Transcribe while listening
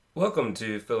Welcome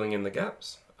to Filling in the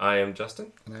Gaps. I am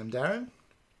Justin, And I'm Darren.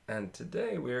 and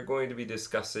today we are going to be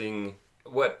discussing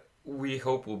what we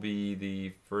hope will be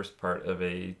the first part of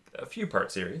a few-part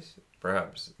series,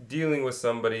 perhaps, dealing with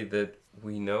somebody that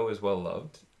we know is well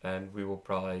loved, and we will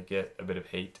probably get a bit of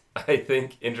hate, I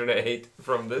think, internet hate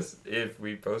from this if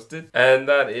we post it, and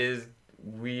that is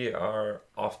we are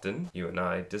often, you and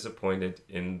I, disappointed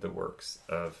in the works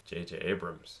of J.J.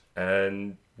 Abrams.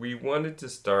 And we wanted to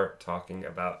start talking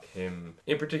about him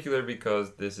in particular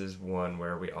because this is one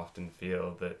where we often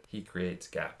feel that he creates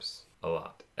gaps a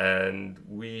lot. And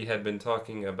we had been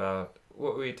talking about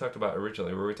what we talked about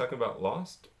originally. Were we talking about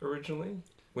Lost originally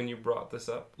when you brought this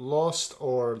up? Lost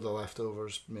or The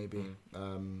Leftovers, maybe.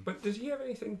 But did he have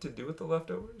anything to do with The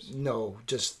Leftovers? No,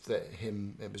 just that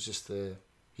him. It was just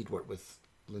he'd worked with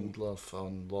Lindelof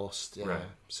on Lost. Yeah, Right.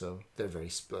 so they're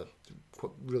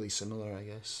really similar, I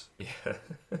guess. Yeah.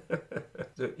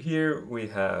 So here we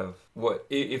have what,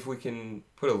 if we can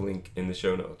put a link in the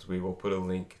show notes, we will put a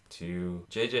link to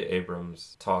J.J.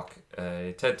 Abrams' talk,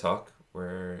 a TED Talk,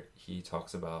 where he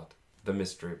talks about the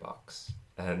mystery box.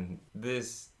 And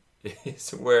this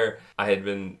is where I had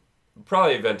been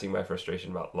probably venting my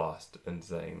frustration about Lost and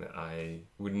saying that I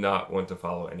would not want to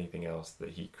follow anything else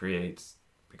that he creates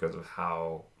because of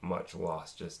how much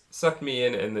Lost just sucked me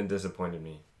in and then disappointed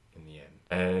me in the end.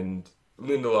 And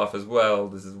Lindelof as well.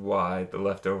 This is why The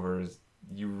Leftovers,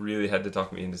 you really had to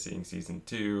talk me into seeing season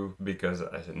 2, because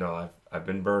I said, no, I've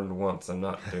been burned once, I'm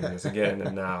not doing this again.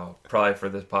 And now, probably for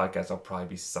this podcast, I'll probably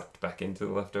be sucked back into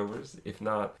The Leftovers. If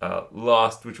not,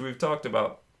 Lost, which we've talked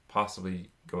about possibly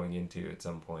going into at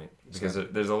some point, because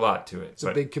there's a lot to it. It's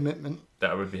a big commitment.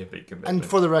 That would be a big commitment. And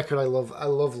for the record, I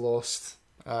love Lost.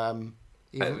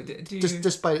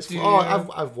 Despite its flaws,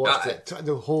 I've watched it,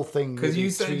 the whole thing. Because you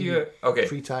said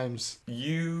 3 times.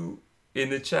 You in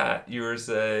the chat, you were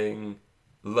saying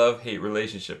love-hate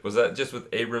relationship. Was that just with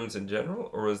Abrams in general,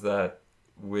 or was that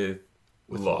with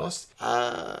Lost?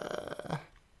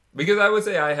 Because I would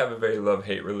say I have a very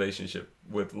love-hate relationship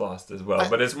with Lost as well,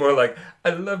 but it's more like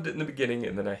I loved it in the beginning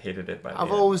and then I hated it by the end.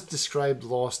 I've always described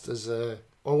Lost as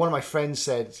or one of my friends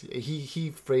said,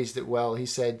 he phrased it well. He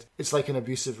said, it's like an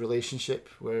abusive relationship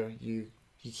where you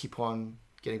keep on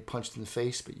getting punched in the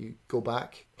face, but you go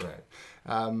back. Right.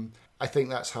 I think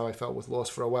that's how I felt with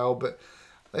Lost for a while. But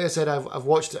like I said, I've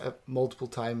watched it multiple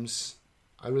times.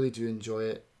 I really do enjoy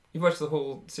it. You've watched the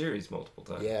whole series multiple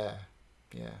times. Yeah.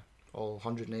 All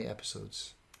 108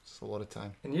 episodes. It's a lot of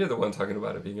time. And you're the one talking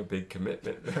about it being a big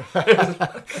commitment.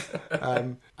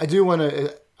 I do want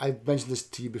to... I mentioned this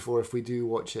to you before. If we do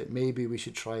watch it, maybe we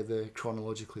should try the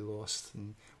chronologically Lost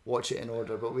and watch it in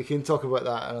order. But we can talk about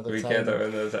that another time. We can talk about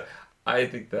another time. I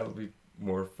think that'll be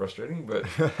more frustrating, but...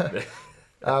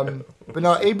 but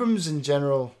no, Abrams in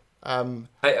general...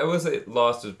 I will say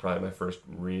Lost was probably my first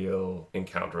real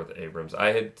encounter with Abrams.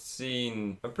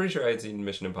 I'm pretty sure I had seen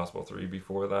Mission Impossible 3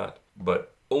 before that,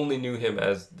 but only knew him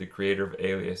as the creator of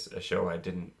Alias, a show I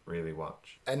didn't really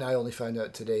watch. And I only found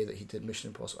out today that he did Mission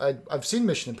Impossible. I've seen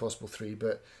Mission Impossible 3,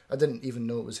 but I didn't even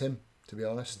know it was him, to be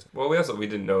honest. Well, we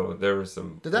didn't know there was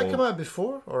some... Did that come out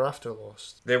before or after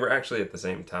Lost? They were actually at the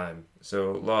same time.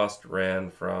 So Lost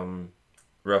ran from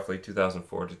roughly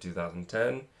 2004 to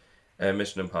 2010. And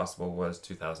Mission Impossible was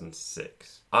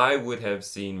 2006. I would have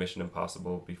seen Mission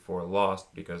Impossible before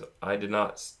Lost because I did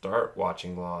not start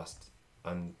watching Lost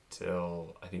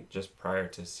until, I think, just prior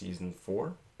to season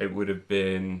 4. It would have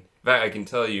been... In fact, I can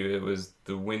tell you it was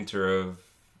the winter of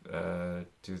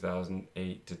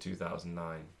 2008 to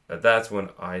 2009. That's when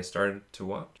I started to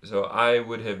watch. So I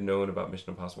would have known about Mission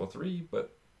Impossible 3,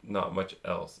 but not much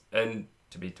else. And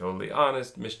to be totally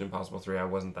honest, Mission Impossible 3 I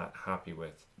wasn't that happy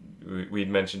with.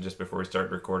 We'd mentioned just before we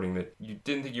started recording that you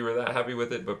didn't think you were that happy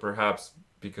with it, but perhaps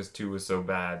because 2 was so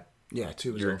bad,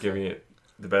 2 was you're awful. giving it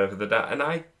the benefit of the doubt. And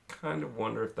I kind of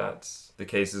wonder if that's the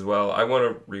case as well. I want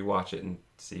to rewatch it and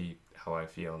see how I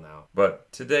feel now.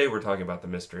 But today we're talking about the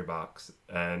mystery box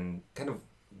and kind of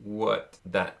what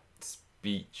that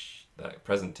speech, that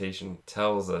presentation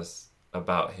tells us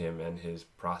about him and his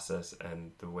process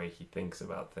and the way he thinks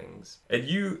about things. And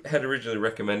you had originally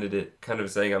recommended it, kind of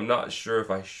saying, I'm not sure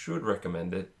if I should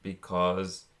recommend it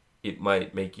because it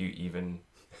might make you even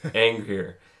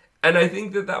angrier. And I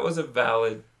think that was a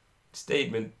valid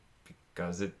statement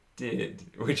because it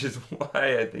did, which is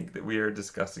why I think that we are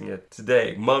discussing it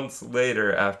today, months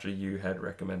later after you had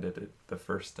recommended it the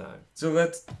first time. So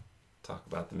let's talk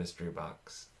about the mystery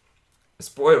box.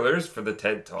 Spoilers for the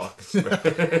TED Talk.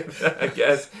 I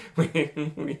guess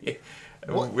we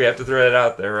have to throw it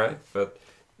out there, right? But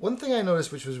One thing I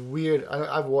noticed, which was weird, I'm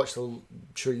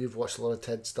sure you've watched a lot of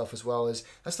TED stuff as well, is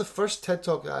that's the first TED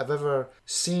Talk that I've ever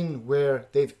seen where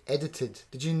they've edited.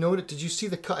 Did you notice? Did you see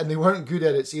the cut? And they weren't good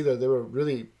edits either. They were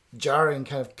really jarring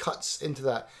kind of cuts into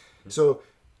that. So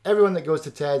everyone that goes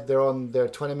to TED, they're on their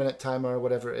 20-minute timer or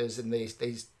whatever it is, and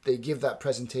they give that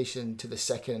presentation to the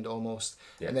second almost,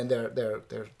 and then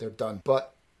they're done.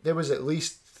 But there was at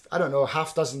least, I don't know,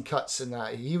 half dozen cuts in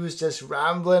that. He was just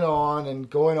rambling on and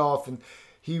going off, and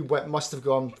must have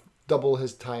gone double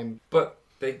his time. But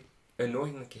they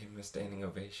annoyingly gave him a standing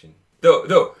ovation.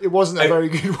 Though it wasn't a very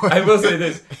good one. I will say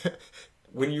this: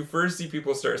 when you first see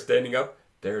people start standing up,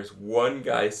 there's one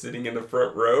guy sitting in the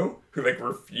front row who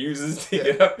refuses to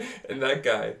get up, and that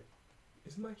guy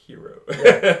is my hero.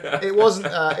 It wasn't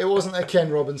a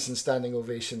Ken Robinson standing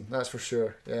ovation, that's for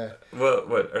sure. Yeah. Well,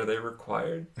 what are they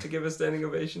required to give a standing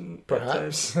ovation?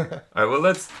 Perhaps. All right. Well,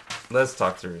 let's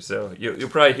talk through. So you'll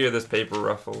probably hear this paper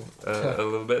ruffle a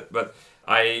little bit, but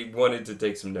I wanted to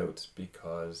take some notes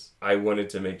because I wanted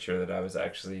to make sure that I was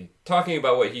actually talking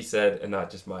about what he said and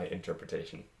not just my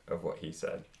interpretation of what he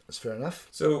said. That's fair enough.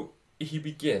 So he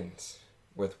begins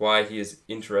with why he is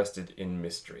interested in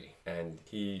mystery. And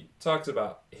he talks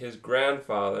about his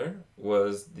grandfather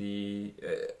was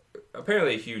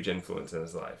apparently a huge influence in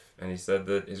his life. And he said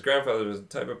that his grandfather was the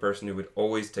type of person who would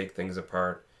always take things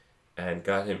apart and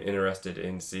got him interested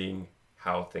in seeing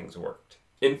how things worked.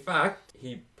 In fact,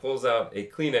 he pulls out a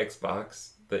Kleenex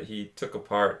box that he took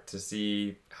apart to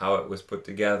see how it was put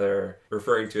together,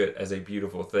 referring to it as a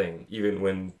beautiful thing, even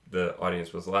when the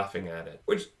audience was laughing at it,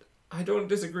 which I don't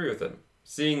disagree with him.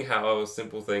 Seeing how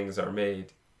simple things are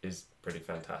made is pretty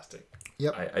fantastic.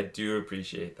 Yep. I do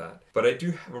appreciate that. But I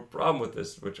do have a problem with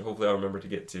this, which hopefully I'll remember to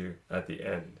get to at the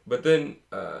end. But then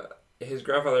his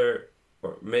grandfather,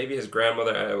 or maybe his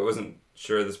grandmother, I wasn't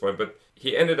sure at this point, but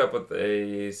he ended up with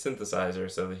a synthesizer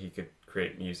so that he could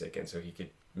create music and so he could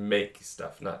make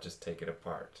stuff, not just take it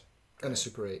apart. And a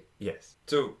Super 8. Yes.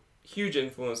 So, huge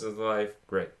influence in his life.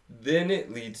 Great. Then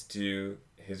it leads to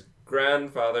his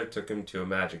grandfather took him to a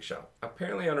magic shop.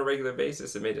 Apparently on a regular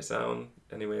basis. It made it sound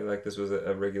anyway like this was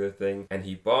a regular thing. And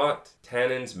he bought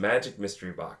Tannen's Magic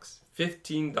Mystery Box.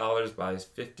 $15 buys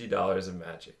 $50 of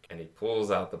magic. And he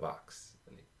pulls out the box.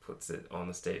 And he puts it on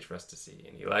the stage for us to see.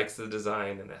 And he likes the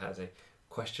design. And it has a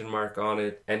question mark on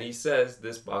it. And he says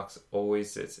this box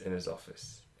always sits in his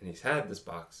office. And he's had this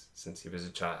box since he was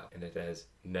a child. And it has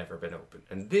never been opened.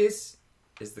 And this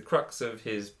is the crux of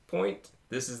his point.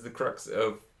 This is the crux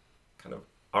of kind of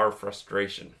our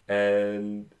frustration.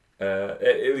 And at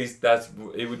least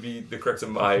it would be the crux of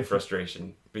my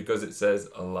frustration. Because it says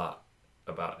a lot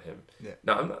about him. Yeah.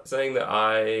 Now, I'm not saying that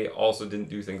I also didn't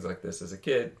do things like this as a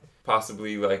kid.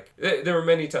 Possibly, there were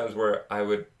many times where I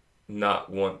would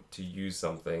not want to use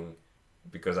something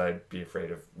because I'd be afraid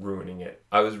of ruining it.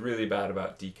 I was really bad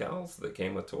about decals that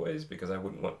came with toys because I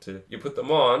wouldn't want to. You put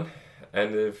them on,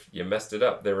 and if you messed it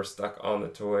up, they were stuck on the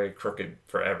toy crooked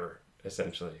forever,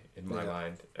 essentially, in my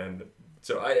mind. And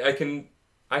so I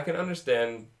can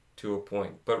understand to a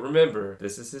point. But remember,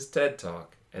 this is his TED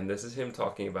Talk, and this is him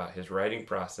talking about his writing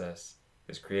process,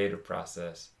 his creative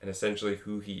process, and essentially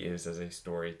who he is as a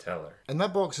storyteller. And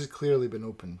that box has clearly been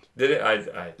opened. Did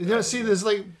it? You don't see there's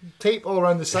tape all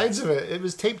around the sides of it. It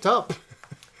was taped up.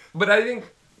 But I think,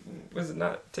 was it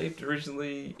not taped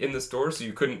originally in the store so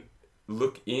you couldn't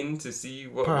look in to see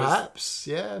what Perhaps,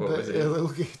 yeah. But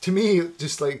to me, it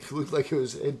just looked like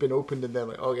it'd been opened and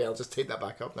then okay, I'll just take that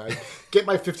back up now. Get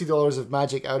my $50 of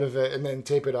magic out of it and then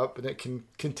tape it up and it can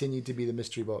continue to be the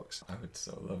mystery box. I would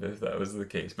so love it if that was the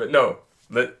case. But no.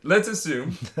 Let's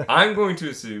assume, I'm going to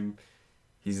assume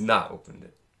he's not opened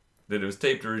it. That it was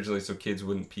taped originally so kids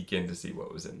wouldn't peek in to see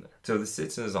what was in there. So this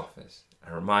sits in his office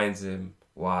and reminds him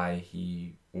why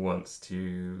he wants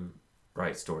to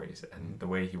write stories and the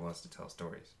way he wants to tell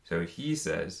stories. So he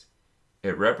says,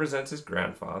 it represents his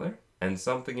grandfather and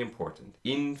something important,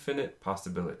 infinite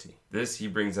possibility. This he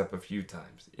brings up a few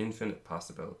times, infinite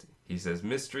possibility. He says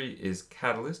mystery is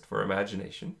catalyst for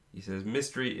imagination. He says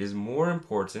mystery is more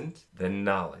important than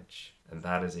knowledge. And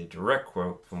that is a direct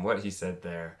quote from what he said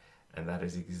there. And that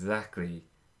is exactly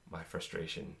my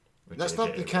frustration. That's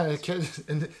not the kind of...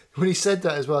 And when he said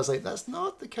that as well, I was like, that's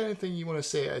not the kind of thing you want to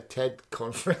say at a TED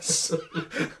conference.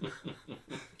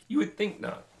 You would think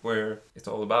not, where it's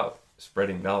all about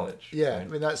spreading knowledge. Yeah, right? I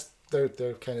mean, that's their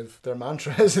kind of their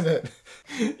mantra, isn't it?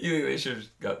 You think they should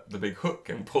have got the big hook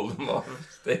and pulled them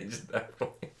off stage at that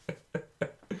point?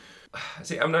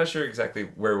 See, I'm not sure exactly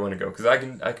where we want to go because I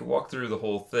can walk through the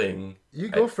whole thing. You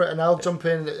go for it, and I'll jump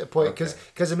in at a point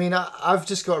because I mean I've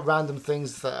just got random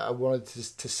things that I wanted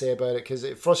to say about it because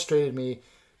it frustrated me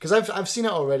because I've seen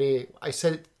it already. I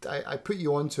said I put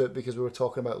you onto it because we were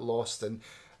talking about Lost, and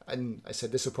I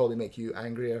said this will probably make you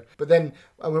angrier. But then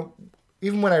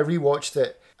even when I rewatched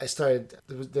it, I started.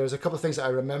 There was a couple of things that I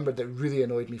remembered that really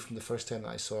annoyed me from the first time that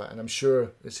I saw it, and I'm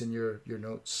sure it's in your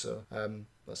notes. So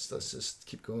let's just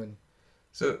keep going.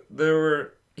 So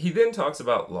he then talks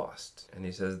about Lost, and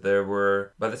he says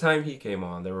by the time he came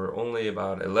on, there were only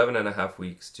about 11 and a half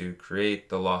weeks to create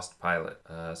the Lost pilot.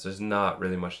 So there's not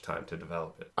really much time to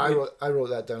develop it. I wrote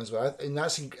that down as well, and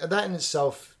that in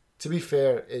itself, to be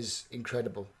fair, is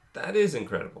incredible. That is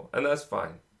incredible, and that's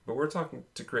fine. But we're talking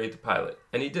to create the pilot,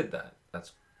 and he did that.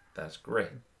 That's great.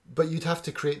 But you'd have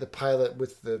to create the pilot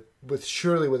with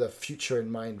surely with a future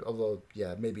in mind. Although,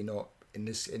 yeah, maybe not in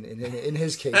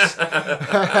his case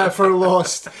for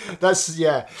Lost. That's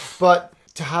But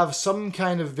to have some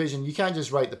kind of vision, you can't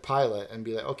just write the pilot and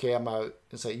be like, okay, I'm out.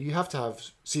 It's like you have to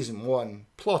have season 1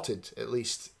 plotted at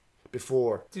least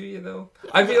before. Do you though?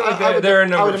 I feel like there are a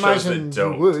number of shows that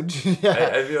don't. You would.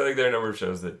 Yeah. I feel like there are a number of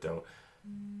shows that don't.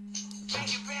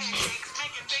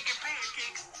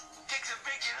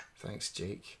 Thanks,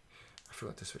 Jake. I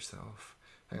forgot to switch that off.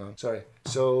 Hang on. Sorry.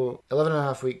 So 11 and a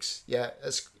half weeks. Yeah,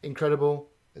 it's incredible.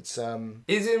 It's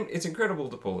incredible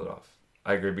to pull it off.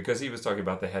 I agree, because he was talking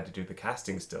about they had to do the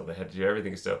casting still. They had to do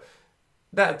everything still.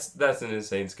 That's an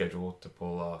insane schedule to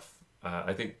pull off.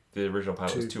 I think the original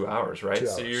pilot was 2 hours, right? 2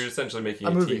 hours. So you're essentially making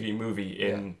a TV movie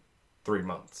in 3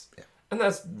 months. Yeah. And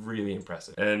that's really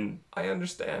impressive. And I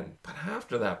understand. But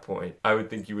after that point, I would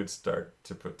think you would start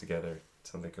to put together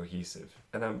something cohesive.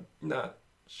 And I'm not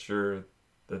sure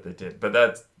that they did. But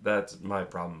that's my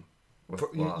problem with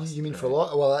Lost. You mean for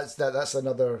Lost? Well, that's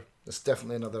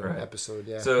definitely another right. episode,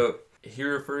 yeah. So he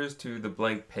refers to the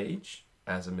blank page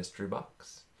as a mystery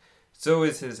box. So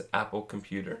is his Apple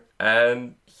computer.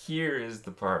 And here is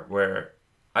the part where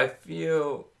I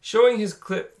feel showing his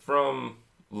clip from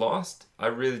Lost, I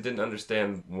really didn't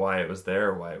understand why it was there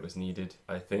or why it was needed.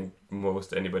 I think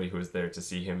most anybody who was there to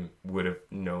see him would have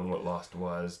known what Lost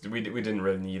was. We didn't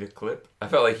really need a clip. I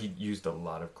felt like he used a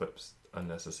lot of clips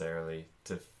unnecessarily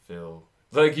to fill.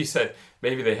 Like you said,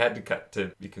 maybe they had to cut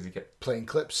to because he kept playing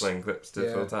clips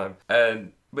to fill time.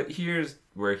 But here's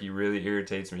where he really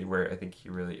irritates me, where I think he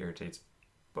really irritates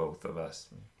both of us,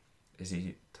 is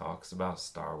he talks about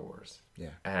Star Wars.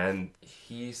 Yeah. And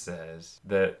he says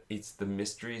that it's the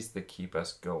mysteries that keep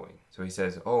us going. So he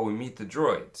says, we meet the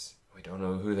droids. We don't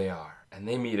know who they are. And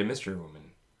they meet a mystery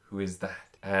woman. Who is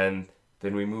that? And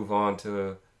then we move on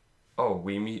to,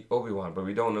 we meet Obi-Wan, but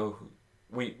we don't know who.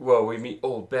 We meet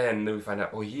old Ben, and then we find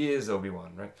out, he is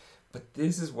Obi-Wan, right? But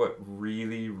this is what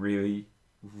really, really,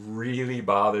 really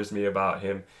bothers me about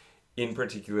him, in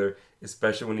particular,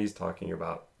 especially when he's talking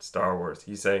about Star Wars.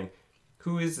 He's saying,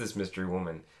 who is this mystery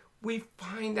woman? We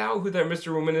find out who that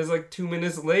mystery woman is like 2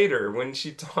 minutes later when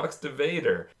she talks to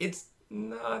Vader. It's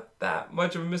not that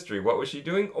much of a mystery. What was she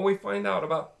doing? We find out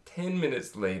about 10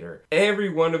 minutes later. Every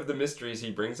one of the mysteries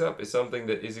he brings up is something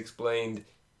that is explained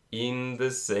in the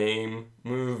same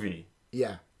movie.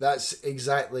 Yeah, that's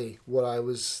exactly what I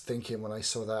was thinking when I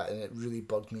saw that, and it really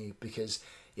bugged me because,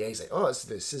 he's like,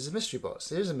 this is a mystery box.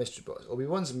 There's a mystery box.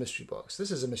 Obi-Wan's a mystery box.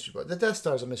 This is a mystery box. The Death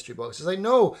Star's a mystery box. It's like,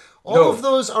 no, all of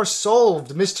those are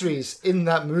solved mysteries in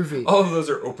that movie. All of those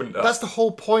are opened up. That's the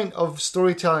whole point of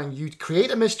storytelling. You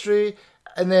create a mystery,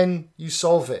 and then you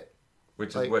solve it.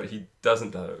 Which is what he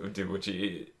doesn't do, which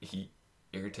he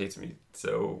irritates me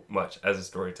so much as a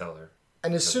storyteller.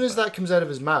 And as soon as that comes out of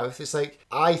his mouth, it's like,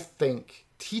 I think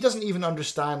he doesn't even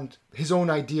understand his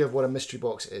own idea of what a mystery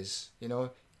box is,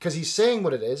 Because he's saying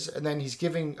what it is, and then he's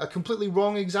giving a completely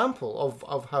wrong example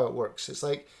of how it works. It's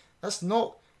like, that's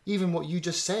not even what you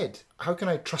just said. How can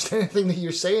I trust anything that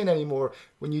you're saying anymore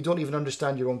when you don't even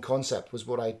understand your own concept, was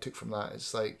what I took from that.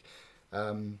 It's like,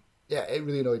 it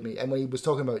really annoyed me. And when he was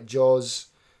talking about Jaws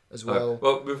as well.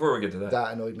 Before we get to that.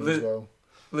 That annoyed me as well.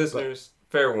 Listeners,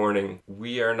 fair warning,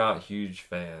 we are not huge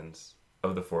fans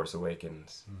of The Force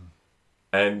Awakens.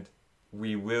 And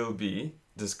we will be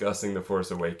discussing The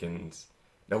Force Awakens.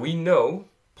 Now we know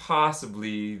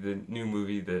possibly the new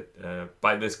movie that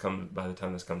by the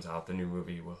time this comes out, the new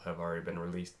movie will have already been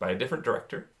released by a different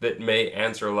director that may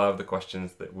answer a lot of the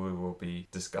questions that we will be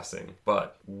discussing.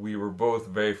 But we were both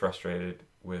very frustrated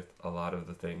with a lot of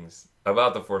the things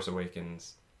about The Force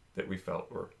Awakens that we felt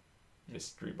were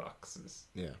mystery boxes.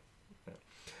 Yeah.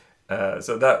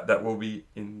 So that will be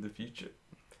in the future.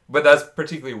 But that's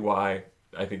particularly why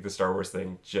I think the Star Wars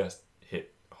thing just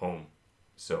hit home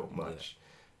so much. Yeah.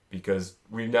 Because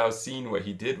we've now seen what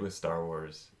he did with Star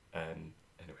Wars, and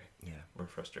anyway, we're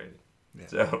frustrated. Yeah.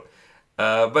 So,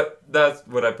 but that's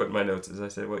what I put in my notes. Is I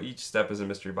said, each step is a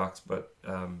mystery box, but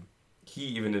he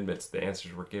even admits the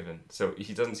answers were given. So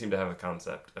he doesn't seem to have a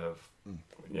concept of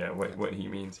what he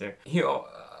means here.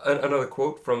 Another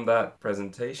quote from that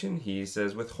presentation, he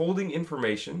says, "Withholding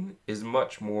information is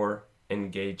much more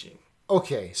engaging."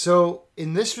 Okay, so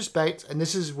in this respect, and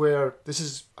this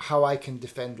is how I can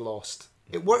defend Lost.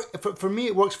 It for me.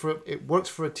 It works for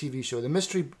a TV show.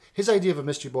 His idea of a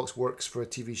mystery box works for a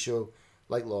TV show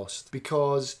like Lost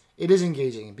because it is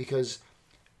engaging. Because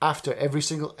after every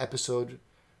single episode,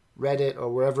 Reddit or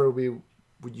wherever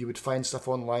you would find stuff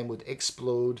online would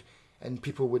explode, and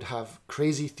people would have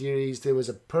crazy theories. There was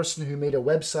a person who made a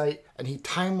website and he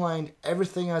timelined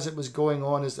everything as it was going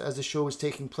on as the show was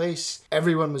taking place.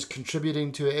 Everyone was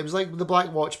contributing to it. It was like the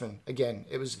Black Watchmen again.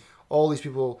 It was all these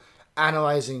people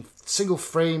analyzing single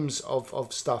frames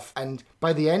of stuff, and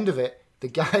by the end of it, the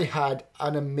guy had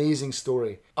an amazing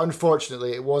story.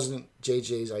 Unfortunately, it wasn't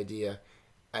JJ's idea,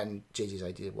 and JJ's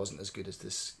idea wasn't as good as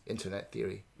this internet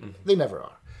theory. Mm-hmm. They never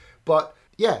are. But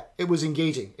yeah, it was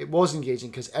engaging. It was engaging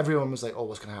because everyone was like, oh,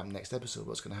 what's going to happen next episode?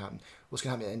 What's going to happen? What's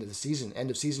going to happen at the end of the season?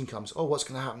 End of season comes. Oh, what's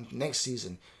going to happen next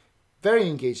season? Very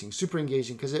engaging, super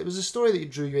engaging, because it was a story that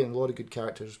drew you in, a lot of good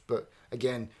characters. But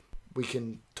again, we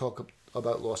can talk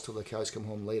about Lost till the cows come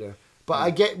home later. But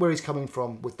I get where he's coming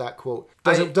from with that quote.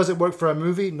 Does it work for a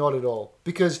movie? Not at all.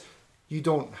 Because you're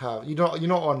not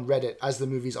on Reddit as the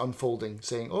movie's unfolding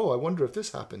saying, oh, I wonder if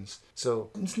this happens.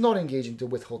 So it's not engaging to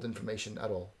withhold information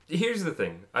at all. Here's the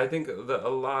thing. I think that a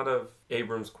lot of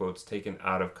Abrams quotes taken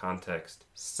out of context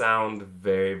sound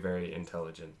very, very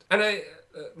intelligent. And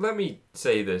let me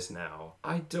say this now.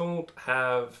 I don't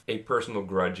have a personal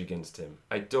grudge against him.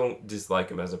 I don't dislike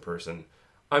him as a person.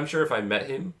 I'm sure if I met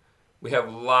him, we have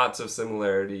lots of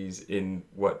similarities in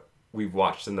what we've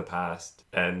watched in the past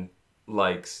and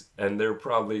likes, and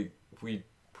we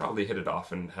probably hit it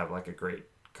off and have like a great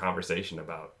conversation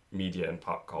about media and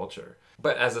pop culture.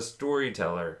 But as a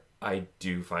storyteller, I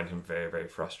do find him very, very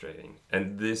frustrating.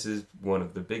 And this is one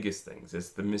of the biggest things.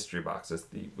 It's the mystery box. It's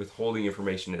the withholding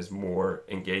information is more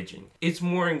engaging. It's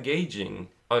more engaging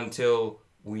until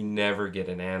we never get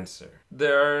an answer.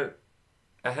 There are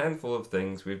a handful of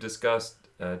things we've discussed.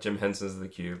 Jim Henson's The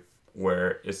Cube,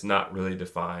 where it's not really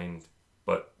defined,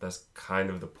 but that's kind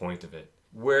of the point of it.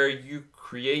 Where you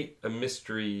create a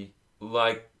mystery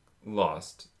like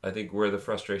Lost, I think where the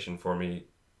frustration for me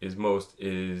is most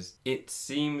is it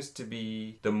seems to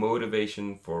be the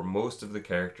motivation for most of the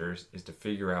characters is to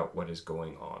figure out what is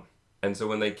going on. And so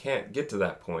when they can't get to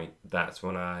that point, that's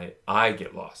when I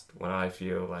get lost, when I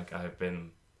feel like I've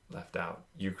been left out.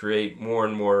 You create more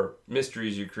and more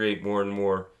mysteries, you create more and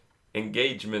more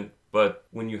engagement, but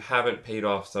when you haven't paid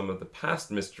off some of the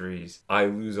past mysteries, I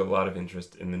lose a lot of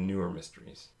interest in the newer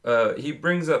mysteries. He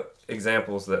brings up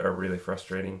examples that are really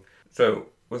frustrating. So,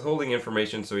 withholding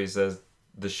information, so he says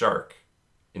the shark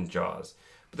in Jaws.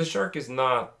 But the shark is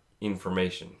not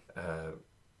information.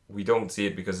 We don't see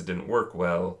it because it didn't work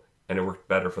well, and it worked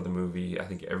better for the movie. I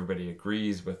think everybody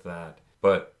agrees with that.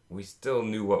 But we still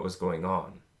knew what was going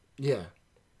on. Yeah.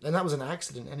 And that was an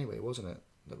accident anyway, wasn't it?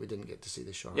 That we didn't get to see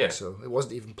the shark. Yeah. So it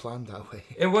wasn't even planned that way.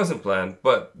 It wasn't planned,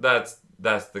 but that's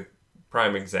the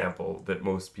prime example that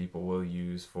most people will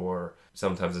use for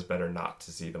sometimes it's better not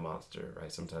to see the monster,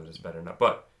 right? Sometimes it's better not.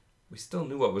 But we still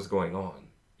knew what was going on.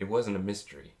 It wasn't a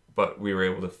mystery, but we were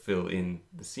able to fill in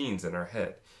the scenes in our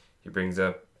head. He brings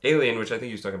up Alien, which I think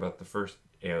he was talking about the first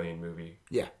Alien movie.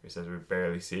 Yeah. He says we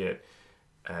barely see it,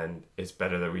 and it's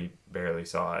better that we barely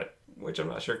saw it, which I'm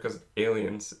not sure because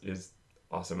Aliens is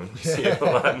awesome and we see it a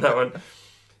lot in that one.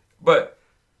 But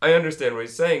I understand what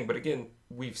he's saying, but again,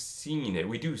 we've seen it.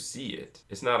 We do see it.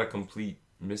 It's not a complete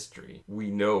mystery. We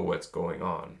know what's going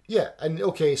on. Yeah, and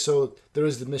okay, so there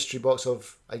is the mystery box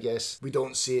of, I guess, we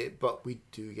don't see it, but we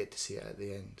do get to see it at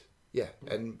the end. Yeah,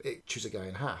 and it chews a guy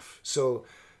in half. So,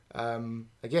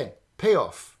 again,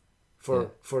 payoff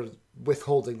for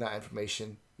withholding that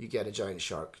information. You get a giant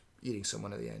shark eating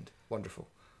someone at the end. Wonderful.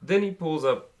 Then he pulls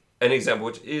up an example,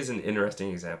 which is an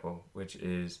interesting example, which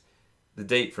is the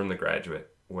date from The Graduate,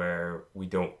 where we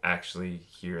don't actually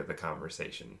hear the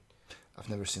conversation. I've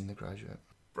never seen The Graduate.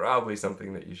 Probably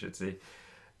something that you should see.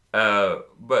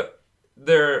 But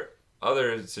there are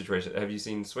other situations. Have you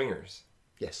seen Swingers?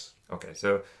 Yes. Okay,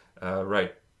 so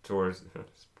right towards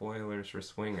spoilers for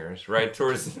Swingers. Right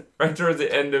towards the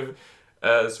end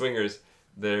of Swingers,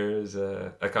 there's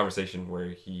a conversation where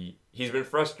he's been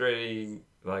frustrating.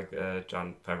 Like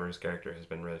John Favreau's character has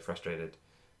been really frustrated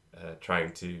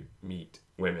trying to meet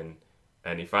women,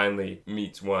 and he finally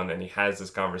meets one, and he has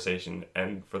this conversation,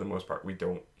 and for the most part, we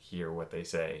don't hear what they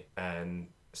say. And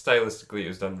stylistically, it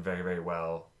was done very, very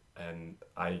well, and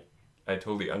I I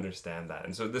totally understand that.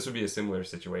 And so this would be a similar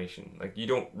situation. Like, you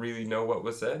don't really know what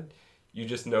was said. You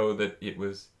just know that it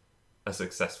was a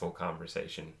successful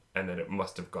conversation and that it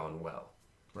must have gone well.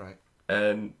 Right.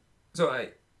 And so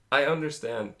I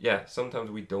understand, yeah,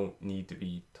 sometimes we don't need to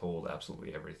be told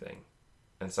absolutely everything.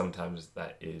 And sometimes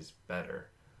that is better.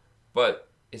 But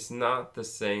it's not the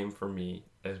same for me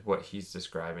as what he's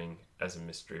describing as a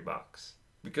mystery box.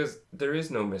 Because there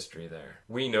is no mystery there.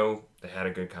 We know they had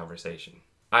a good conversation.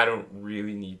 I don't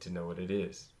really need to know what it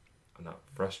is. I'm not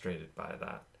frustrated by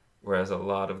that. Whereas a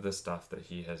lot of the stuff that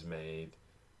he has made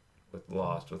with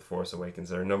Lost, with Force Awakens,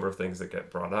 there are a number of things that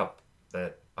get brought up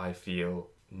that I feel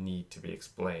need to be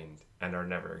explained and are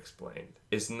never explained.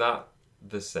 It's not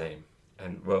the same.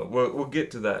 And we'll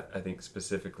get to that, I think,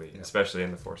 specifically, especially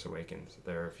in The Force Awakens.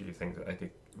 There are a few things that I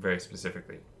think very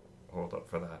specifically hold up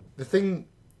for that. The thing,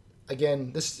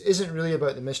 again, this isn't really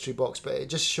about the mystery box, but it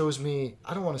just shows me,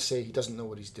 I don't want to say he doesn't know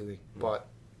what he's doing, but...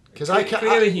 Because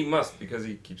clearly he must, because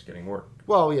he keeps getting work.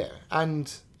 Well, yeah,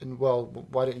 and well,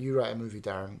 why don't you write a movie,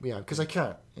 Darren? Yeah, because I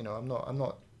can't. You know, I'm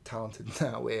not talented in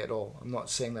that way at all. I'm not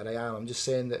saying that I am. I'm just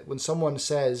saying that when someone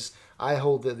says I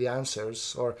hold the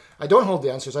answers, or I don't hold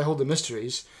the answers, I hold the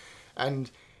mysteries, and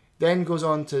then goes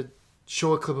on to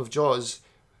show a clip of Jaws,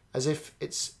 as if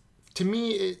it's, to me,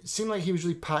 it seemed like he was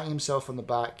really patting himself on the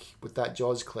back with that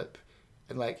Jaws clip,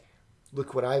 and like,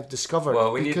 look what I've discovered.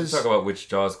 Well, we need to talk about which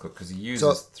Jaws clip, because he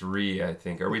uses three, I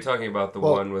think. Are we talking about the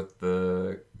one with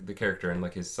the character and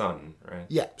like his son, right?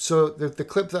 Yeah. So the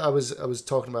clip that I was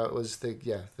talking about was the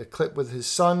clip with his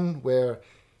son where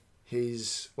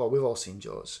he's, well, we've all seen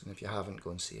Jaws, and if you haven't,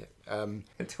 go and see it. I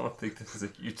don't think this is a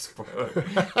huge spoiler.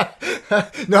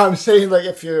 No, I'm saying like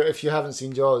if you haven't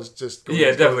seen Jaws, just go.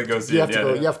 Yeah, definitely go see it.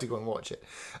 You have to go and watch it.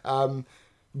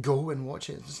 Go and watch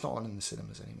it. It's not on in the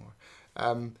cinemas anymore.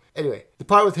 Anyway, the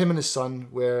part with him and his son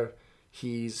where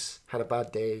he's had a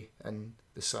bad day and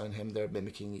the son and him, they're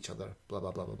mimicking each other, blah,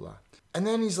 blah, blah, blah, blah. And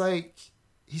then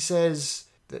he says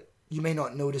that you may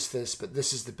not notice this, but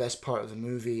this is the best part of the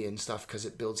movie and stuff because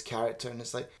it builds character. And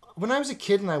it's like, when I was a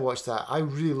kid and I watched that, I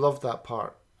really loved that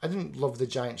part. I didn't love the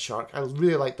giant shark. I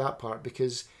really liked that part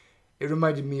because it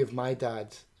reminded me of my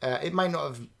dad. It might not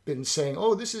have been saying,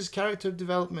 oh, this is character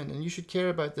development and you should care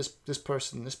about this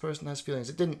person. This person has feelings.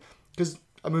 It didn't, because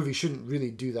a movie shouldn't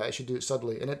really do that. It should do it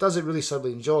subtly. And it does it really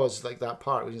subtly in Jaws, like that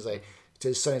part when he's like, to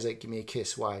his son, he's like, give me a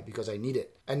kiss. Why? Because I need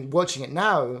it. And watching it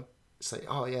now, it's like,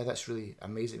 oh yeah, that's really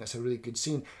amazing. That's a really good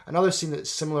scene. Another scene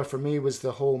that's similar for me was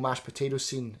the whole mashed potato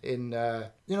scene in,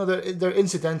 they're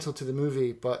incidental to the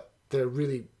movie, but they're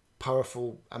really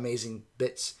powerful, amazing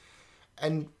bits.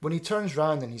 And when he turns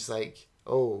around and he's like,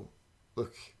 oh,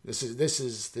 look, this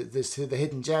is the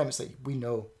hidden gem. It's like, we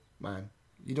know, man.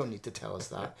 You don't need to tell us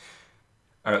that.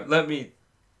 All right, let me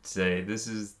say, this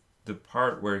is the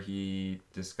part where he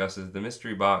discusses the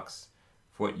mystery box.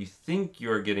 What you think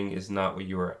you're getting is not what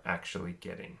you are actually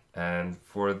getting. And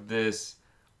for this,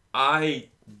 I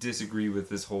disagree with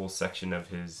this whole section of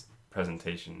his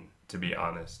presentation, to be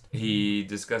honest. He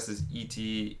discusses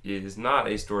E.T. is not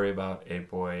a story about a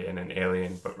boy and an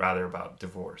alien, but rather about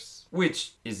divorce,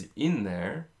 which is in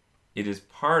there. It is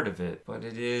part of it, but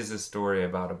it is a story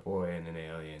about a boy and an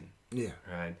alien. Yeah.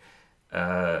 Right?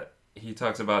 He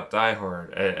talks about Die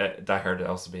Hard. Die Hard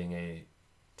also being a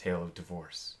tale of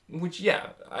divorce. Which,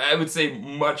 yeah, I would say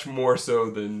much more so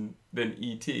than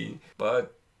E.T.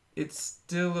 But it's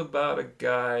still about a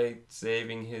guy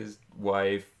saving his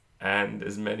wife and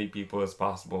as many people as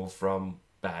possible from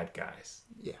bad guys.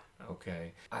 Yeah.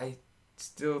 Okay. I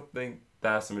still think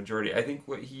that's the majority. I think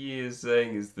what he is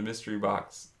saying is the mystery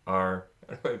box are...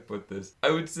 How do I put this?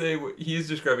 I would say what he is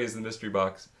describing as the mystery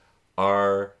box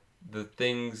are the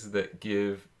things that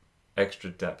give extra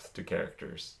depth to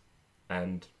characters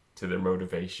and to their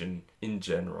motivation in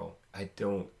general. I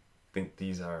don't think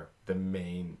these are the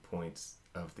main points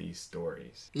of these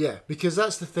stories. Yeah, because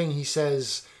that's the thing he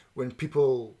says when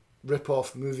people rip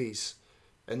off movies.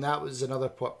 And that was another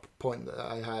point that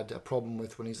I had a problem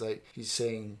with when he's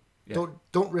saying,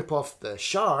 don't rip off the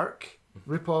shark,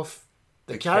 rip off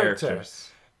the character.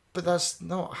 Characters. But that's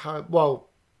not how, well,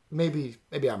 maybe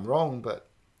I'm wrong, but,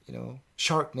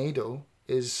 Sharknado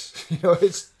is,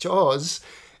 it's Jaws.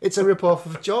 It's a rip-off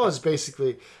of Jaws,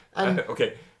 basically. And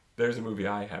okay, there's a movie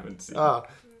I haven't seen. I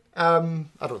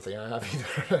don't think I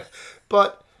have either.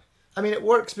 But, I mean, it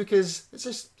works because it's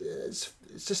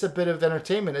just a bit of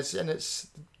entertainment. It's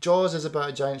Jaws is about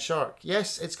a giant shark.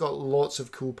 Yes, it's got lots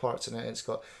of cool parts in it. It's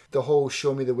got the whole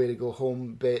show me the way to go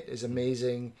home bit is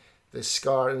amazing. The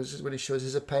scar, when he shows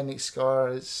his appendix scar,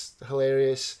 it's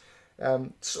hilarious.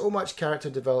 So much character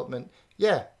development.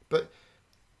 Yeah, but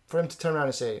for him to turn around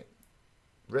and say,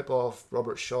 rip off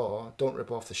Robert Shaw, don't rip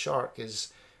off the shark,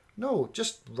 is no,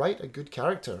 just write a good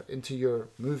character into your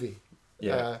movie.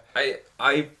 Yeah.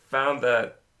 I found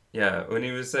that, yeah, when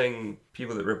he was saying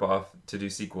people that rip off to do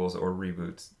sequels or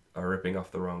reboots are ripping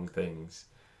off the wrong things.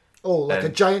 Oh, like a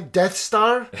giant Death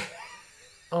Star?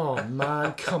 Oh,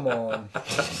 man, come on.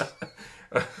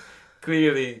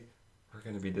 Clearly, we're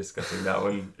going to be discussing that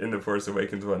one in the Force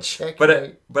Awakens one.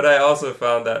 Checkmate. But I also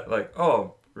found that, like,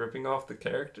 oh, ripping off the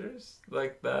characters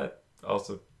like that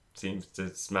also seems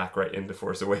to smack right into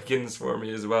Force Awakens for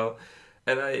me as well.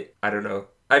 And I don't know.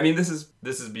 I mean, this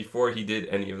is before he did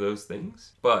any of those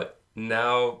things. But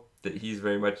now that he's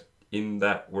very much in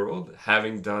that world,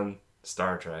 having done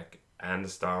Star Trek and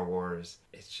Star Wars,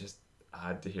 it's just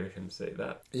odd to hear him say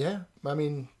that. Yeah, I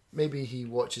mean, maybe he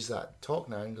watches that talk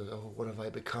now and goes, oh, what have I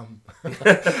become?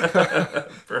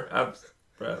 Perhaps.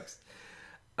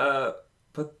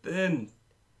 But then,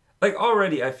 like,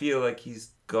 already I feel like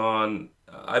he's gone.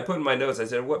 I put in my notes, I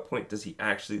said, at what point does he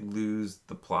actually lose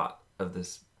the plot of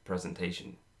this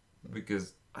presentation?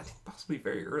 Because I think possibly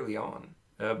very early on.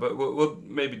 But we'll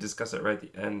maybe discuss it right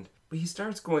at the end. But he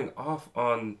starts going off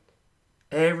on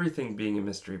everything being a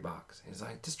mystery box. He's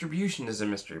like, distribution is a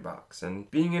mystery box.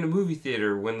 And being in a movie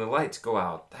theater when the lights go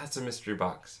out, that's a mystery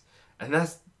box. And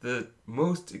that's the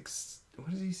most...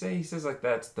 what does he say? He says, like,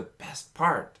 that's the best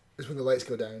part. Is when the lights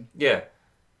go down. Yeah.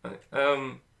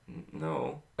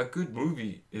 No. A good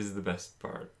movie is the best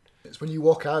part. It's when you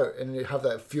walk out and you have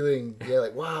that feeling, yeah,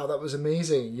 like, wow, that was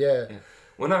amazing, yeah.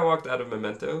 When I walked out of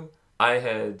Memento, I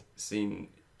had seen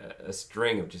a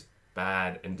string of just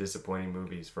bad and disappointing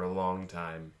movies for a long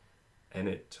time, and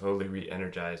it totally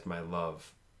re-energized my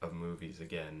love of movies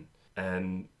again.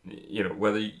 And, you know,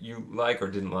 whether you like or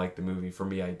didn't like the movie, for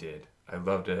me, I did. I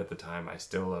loved it at the time. I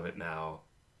still love it now.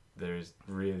 There's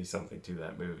really something to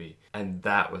that movie. And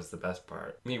that was the best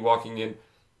part. Me walking in,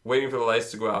 waiting for the lights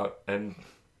to go out, and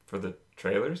for the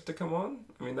trailers to come on.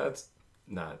 I mean, that's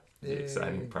not the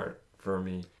exciting part for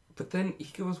me. But then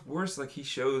he goes worse. Like, he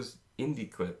shows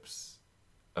indie clips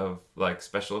of, like,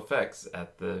 special effects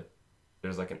at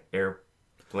there's like an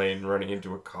airplane running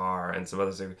into a car and some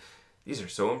other things. These are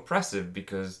so impressive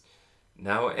because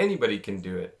now anybody can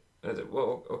do it. And I said,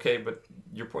 well, okay, but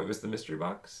your point was the mystery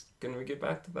box. Can we get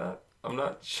back to that? I'm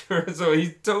not sure. So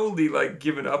he's totally, like,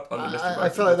 given up on the mystery box. I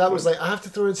felt like that was like, I have to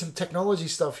throw in some technology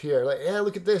stuff here. Like, yeah,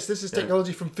 look at this. This is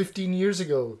technology from 15 years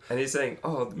ago. And he's saying,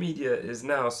 oh, the media is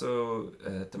now so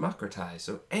democratized,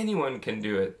 so anyone can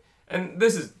do it. And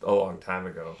this is a long time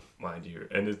ago, mind you.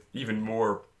 And it's even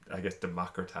more, I guess,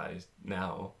 democratized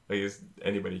now. Like,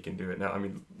 anybody can do it now. I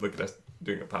mean, look at us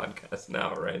doing a podcast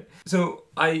now, right? So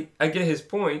I get his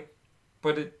point,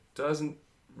 but it doesn't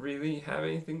really have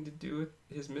anything to do with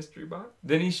his mystery box.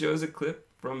 Then he shows a clip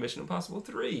from Mission Impossible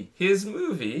 3, his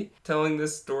movie, telling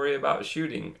this story about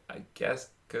shooting. I guess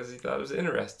because he thought it was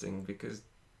interesting, because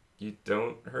you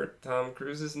don't hurt Tom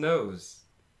Cruise's nose,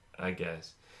 I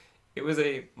guess. It was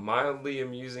a mildly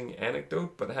amusing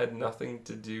anecdote, but had nothing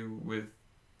to do with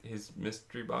his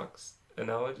mystery box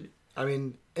analogy. I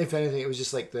mean, if anything, it was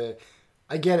just like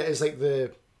I get it as like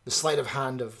the sleight of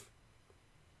hand of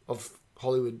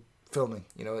Hollywood filming.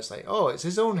 You know, it's like, oh, it's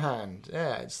his own hand.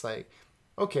 Yeah, it's like,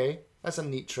 okay, that's a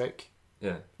neat trick.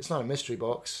 Yeah. It's not a mystery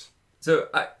box. So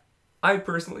I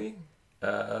personally,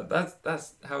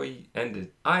 that's how he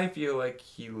ended. I feel like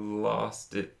he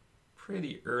lost it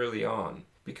pretty early on,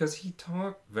 because he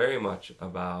talked very much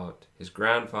about his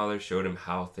grandfather showed him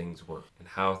how things work and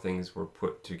how things were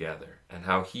put together, and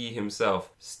how he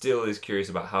himself still is curious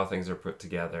about how things are put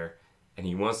together, and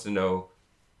he wants to know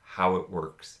how it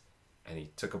works. And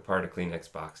he took apart a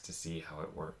Kleenex box to see how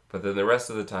it worked. But then the rest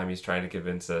of the time he's trying to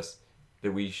convince us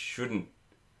that we shouldn't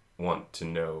want to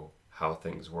know how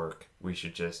things work. We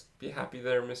should just be happy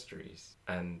they're mysteries.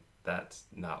 And that's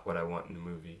not what I want in a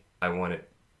movie. I want it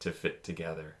to fit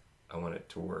together. I want it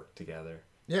to work together.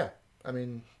 Yeah. I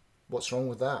mean, what's wrong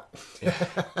with that?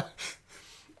 Yeah.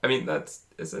 I mean, that's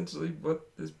essentially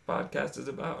what this podcast is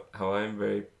about. How I'm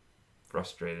very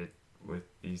frustrated with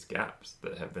these gaps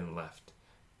that have been left.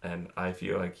 And I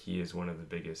feel like he is one of the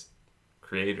biggest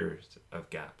creators of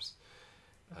gaps.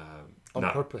 On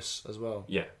purpose as well.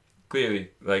 Yeah. Clearly,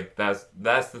 like, that's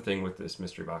the thing with this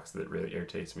mystery box that really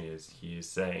irritates me, is he is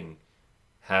saying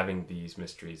having these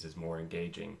mysteries is more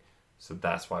engaging. So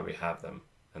that's why we have them.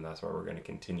 And that's why we're going to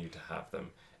continue to have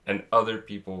them. And other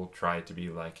people try to be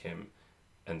like him.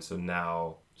 And so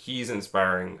now he's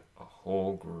inspiring a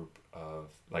whole group of,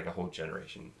 like, a whole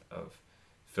generation of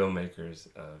filmmakers,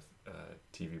 of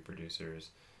TV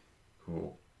producers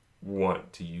who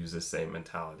want to use the same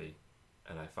mentality.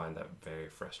 And I find that very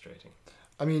frustrating.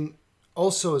 I mean,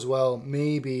 Also, as well,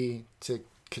 maybe to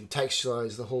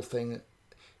contextualize the whole thing,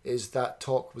 is that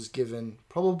talk was given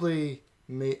probably,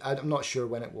 I'm not sure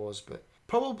when it was, but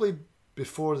probably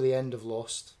before the end of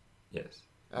Lost. Yes.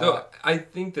 Though I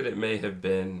think that it may have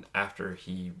been after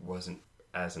he wasn't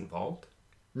as involved.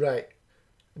 Right.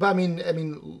 But I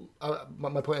mean,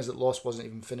 my point is that Lost wasn't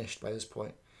even finished by this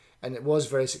point, and it was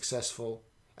very successful.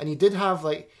 And he did have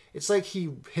it's like he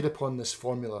hit upon this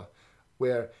formula,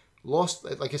 where Lost,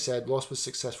 like I said, Lost was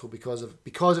successful because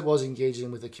it was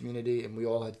engaging with the community, and we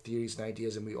all had theories and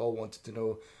ideas, and we all wanted to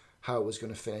know how it was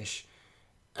going to finish,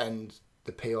 and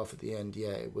the payoff at the end,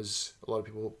 it was, a lot of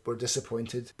people were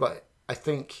disappointed, but I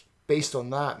think based on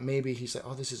that, maybe he's like,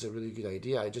 oh, this is a really good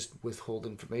idea. I just withhold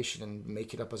information and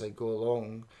make it up as I go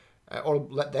along, or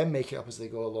let them make it up as they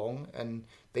go along, and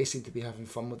they seem to be having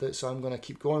fun with it, so I'm going to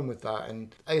keep going with that.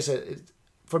 And like I said,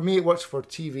 for me, it works for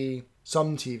TV,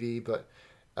 some TV, but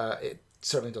it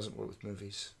certainly doesn't work with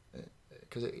movies,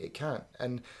 because it can't.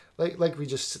 And like what we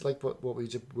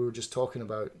were just talking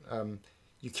about,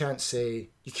 you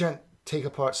can't take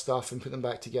apart stuff and put them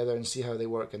back together and see how they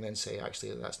work, and then say,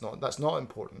 actually, that's not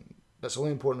important. That's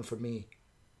only important for me.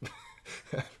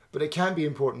 But it can be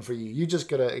important for you. You just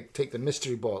gotta take the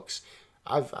mystery box.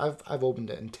 I've opened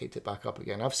it and taped it back up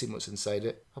again. I've seen what's inside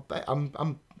it. I bet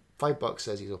I'm $5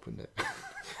 says he's opened it.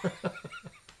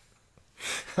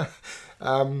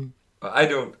 I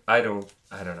don't know.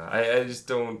 I just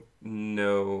don't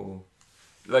know.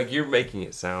 Like, you're making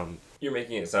it sound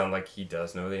like he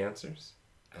does know the answers.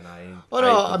 And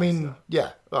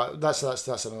that's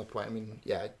another point. I mean,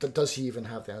 does he even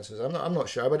have the answers? I'm not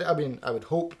sure. But I mean, I would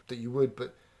hope that you would,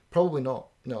 but probably not.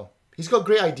 No, he's got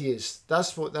great ideas.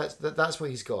 That's what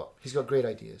he's got. He's got great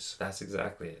ideas. That's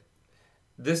exactly it.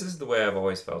 This is the way I've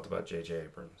always felt about J.J.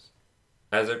 Abrams.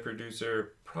 As a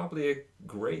producer, probably a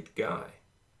great guy,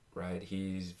 right?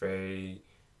 He's very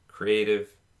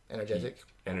creative,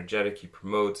 energetic. He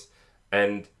promotes,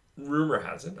 and rumor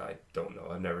has it, I don't know,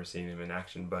 I've never seen him in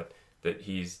action, but that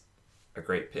he's a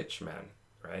great pitch man,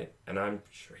 right? And I'm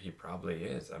sure he probably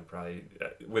is. I'm probably,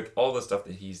 with all the stuff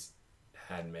that he's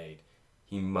had made,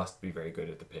 he must be very good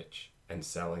at the pitch and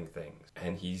selling things.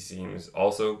 And he seems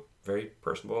also very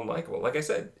personable and likable. Like I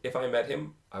said, if I met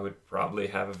him, I would probably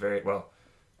have a very, well,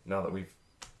 now that we're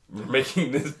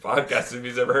making this podcast, if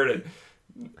he's ever heard it,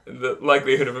 the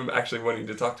likelihood of him actually wanting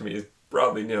to talk to me is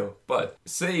probably nil. But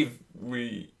save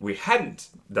we hadn't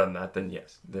done that, then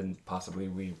yes, then possibly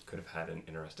we could have had an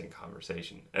interesting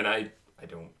conversation. And I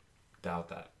don't doubt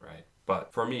that, right?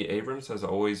 But for me, Abrams has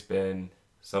always been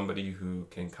somebody who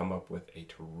can come up with a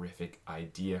terrific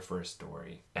idea for a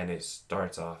story, and it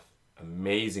starts off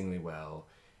amazingly well,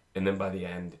 and then by the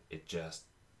end it just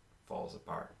falls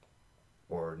apart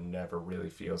or never really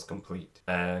feels complete.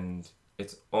 And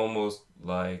it's almost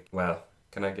like, well,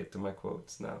 can I get to my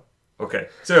quotes now? Okay,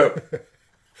 so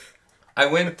I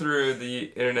went through the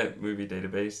Internet Movie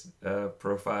Database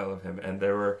profile of him, and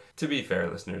there were, to be fair,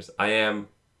 listeners, I am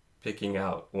picking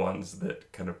out ones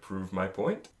that kind of prove my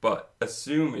point, but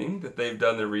assuming that they've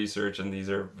done the research and these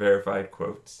are verified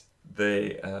quotes,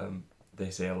 they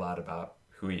say a lot about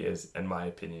who he is and my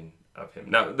opinion of him.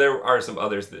 Now, there are some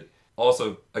others that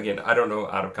also, again, I don't know,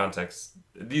 out of context.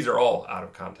 These are all out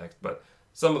of context, but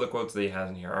some of the quotes that he has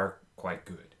in here are quite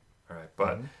good. All right,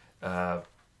 but all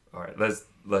right,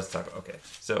 let's talk. Okay,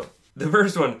 so the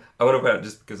first one I want to point out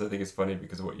just because I think it's funny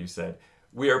because of what you said.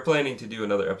 We are planning to do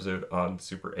another episode on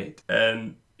Super 8,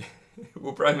 and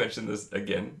we'll probably mention this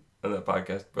again on that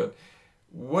podcast. But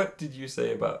what did you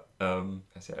say about?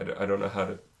 I don't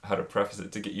know how to preface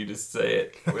it to get you to say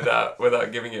it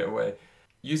without giving it away.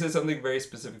 You said something very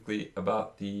specifically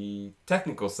about the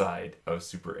technical side of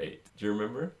Super 8. Do you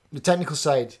remember? The technical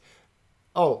side.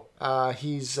 Oh,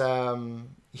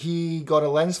 he got a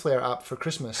lens flare app for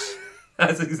Christmas.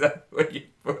 That's exactly what you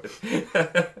put.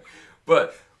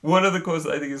 But one of the quotes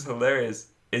I think is hilarious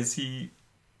is he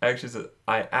actually said,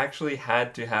 I actually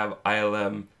had to have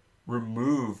ILM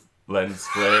remove lens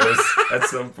flares at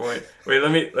some point. Wait,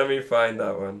 let me find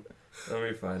that one.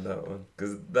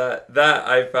 Because that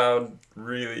I found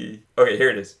really... Okay, here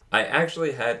it is. I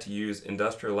actually had to use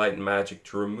Industrial Light and Magic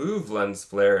to remove lens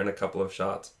flare in a couple of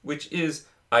shots, which is,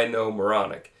 I know,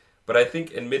 moronic. But I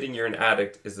think admitting you're an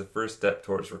addict is the first step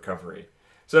towards recovery.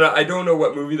 So now, I don't know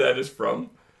what movie that is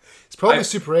from. It's probably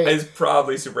Super 8. It's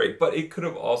probably Super 8, but it could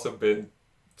have also been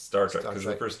Star Trek, because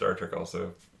the first Star Trek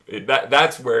also...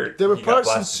 That's where there were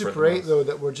parts in Super 8 though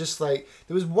that were just like,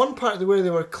 there was one part where they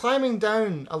were climbing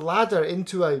down a ladder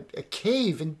into a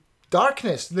cave in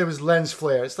darkness and there was lens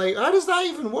flare. It's like, how does that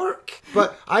even work?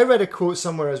 But I read a quote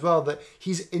somewhere as well that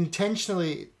he's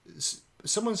intentionally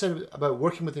someone said about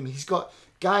working with him, he's got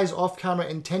guys off camera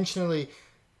intentionally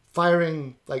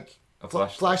firing like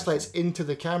flashlights into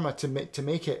the camera to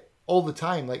make it all the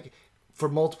time, like for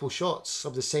multiple shots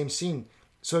of the same scene.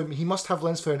 So he must have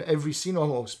lens flare in every scene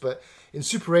almost. But in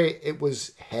Super 8, it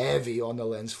was heavy on the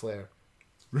lens flare.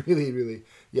 Really, really.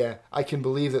 Yeah, I can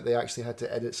believe that they actually had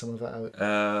to edit some of it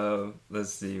out. Let's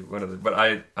see. But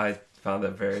I found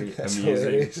that very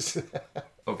amusing.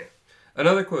 Okay.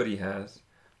 Another quote he has: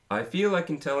 "I feel like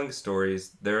in telling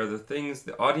stories, there are the things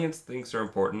the audience thinks are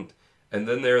important, and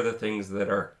then there are the things that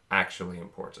are actually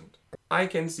important." I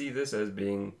can see this as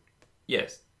being,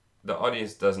 yes, the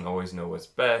audience doesn't always know what's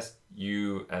best.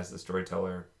 You, as the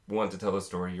storyteller, want to tell the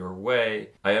story your way.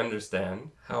 I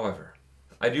understand. However,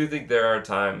 I do think there are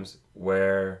times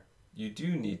where you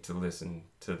do need to listen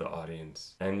to the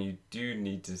audience, and you do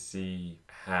need to see,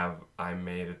 have I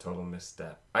made a total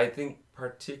misstep? I think in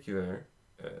particular,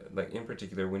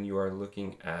 when you are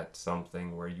looking at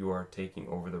something where you are taking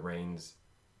over the reins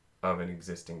of an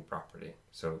existing property.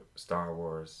 So Star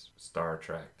Wars, Star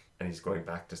Trek, and he's going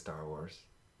back to Star Wars.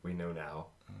 We know now,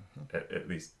 at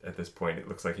least at this point, it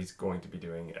looks like he's going to be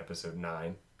doing episode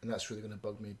 9. And that's really going to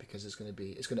bug me because it's going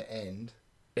to end.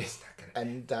 It's not going to end.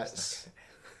 And that's...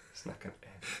 It's not going to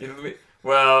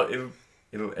end.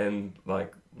 It'll end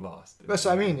like Lost. That's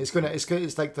what I mean. It's like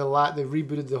they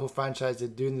rebooted the whole franchise. They're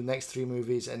doing the next 3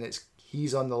 movies, and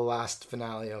he's on the last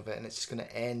finale of it, and it's just going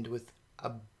to end with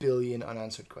a billion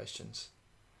unanswered questions.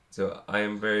 So I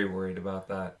am very worried about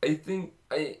that. I think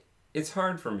it's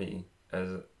hard for me as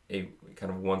a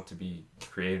kind of want-to-be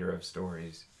creator of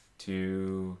stories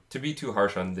to be too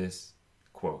harsh on this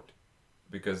quote,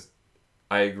 because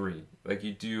I agree. Like,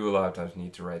 you do a lot of times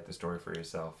need to write the story for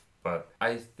yourself, but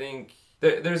I think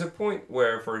there's a point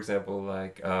where, for example,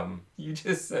 like you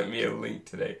just sent me a link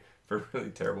today for a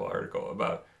really terrible article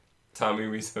about Tommy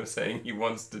Wiseau saying he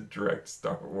wants to direct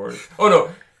Star Wars. Oh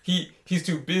no, he's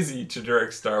too busy to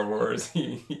direct Star Wars.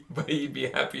 But he'd be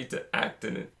happy to act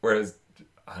in it. Whereas,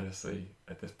 honestly,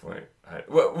 at this point,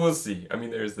 we'll see. I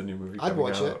mean, there's the new movie coming out. I'd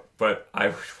watch it, but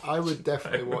I would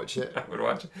definitely watch it. I would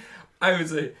watch it. I would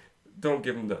say, don't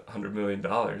give him the $100 million.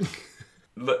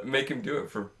 Make him do it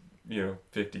for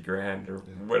 $50,000 or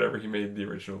whatever he made the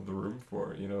original The Room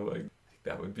for. Like.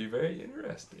 That would be very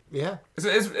interesting. Yeah.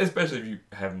 Especially if you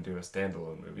have him do a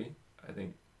standalone movie. I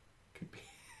think could be.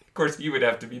 Of course, he would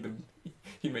have to be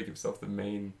he'd make himself the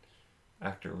main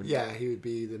actor. Yeah, he would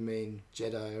be the main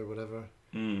Jedi or whatever.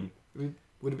 Mm.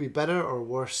 Would it be better or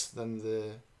worse than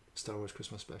the Star Wars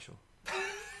Christmas special?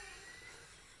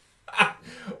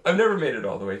 I've never made it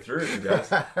all the way through, you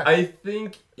guys. I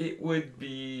think it would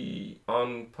be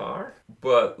on par,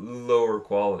 but lower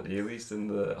quality. At least in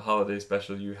the holiday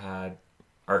special, you had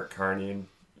Art Carney and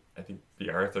I think the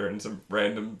Arthur and some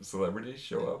random celebrities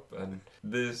show up, and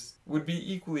this would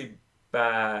be equally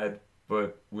bad,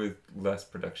 but with less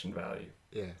production value.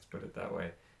 Yeah. Let's put it that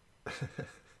way.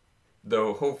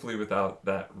 Though hopefully without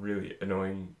that really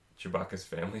annoying Chewbacca's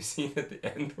family scene at the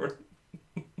end where...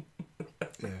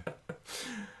 Yeah.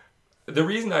 The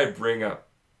reason I bring up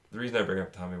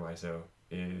Tommy Wiseau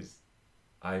is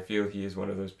I feel he is one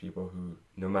of those people who,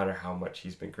 no matter how much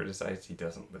he's been criticized, he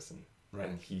doesn't listen. Right.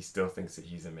 And he still thinks that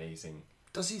he's amazing.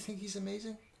 Does he think he's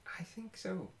amazing? I think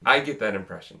so. I get that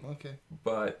impression. Okay.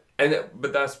 But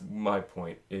that's my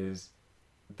point, is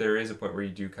there is a point where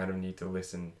you do kind of need to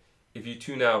listen. If you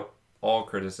tune out all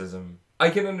criticism, I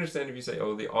can understand if you say,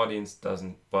 oh, the audience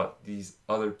doesn't, but these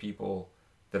other people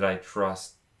that I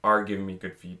trust are giving me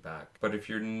good feedback. But if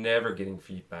you're never getting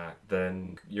feedback,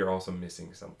 then you're also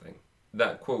missing something.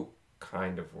 That quote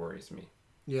kind of worries me.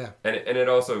 Yeah. And it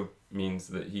also means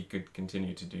that he could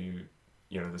continue to do,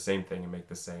 the same thing and make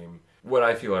the same, what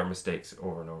I feel are mistakes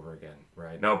over and over again,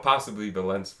 right? Now, possibly the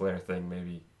lens flare thing,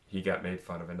 maybe he got made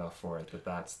fun of enough for it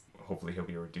that's, hopefully he'll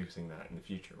be reducing that in the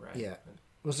future, right? Yeah.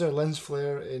 Was there lens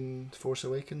flare in Force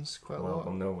Awakens quite a lot?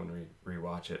 We'll know when we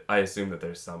rewatch it. I assume that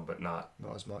there's some, but not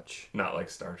as much. Not like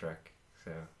Star Trek.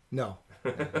 So no,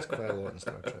 there's quite a lot in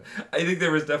Star Trek. I think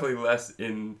there was definitely less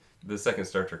in the second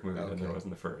Star Trek movie than there was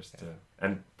in the first. Yeah.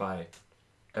 And by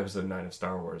episode 9 of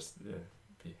Star Wars, it'd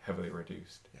be heavily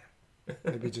reduced. Yeah,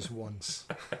 maybe just once.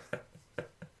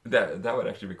 That would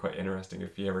actually be quite interesting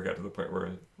if he ever got to the point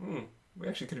where we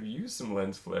actually could have used some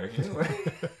lens flare here.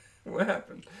 What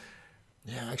happened?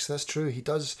 Yeah, actually that's true. He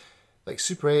does, like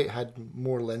Super 8 had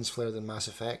more lens flare than Mass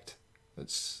Effect.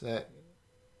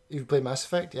 You've played Mass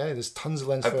Effect? Yeah, there's tons of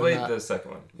lens flare. I played the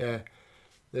second one. Yeah.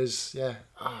 There's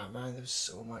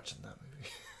so much in that movie.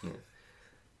 Yeah.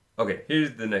 Okay,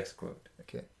 here's the next quote.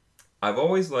 Okay. I've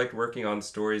always liked working on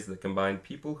stories that combine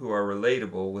people who are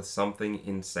relatable with something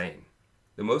insane.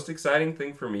 The most exciting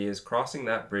thing for me is crossing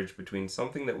that bridge between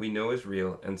something that we know is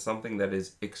real and something that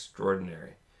is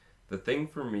extraordinary. The thing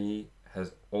for me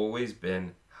has always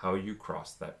been how you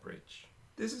cross that bridge.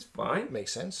 This is fine.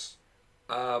 Makes sense.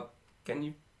 Can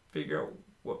you figure out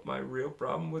what my real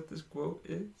problem with this quote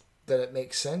is? That it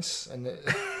makes sense and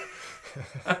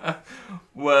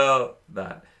Well,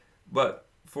 that. But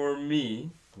for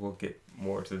me, we'll get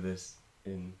more to this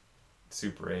in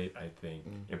Super 8, I think,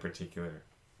 in particular.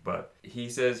 But he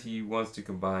says he wants to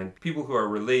combine people who are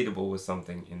relatable with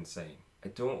something insane. I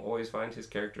don't always find his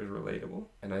characters relatable,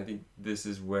 and I think this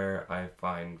is where I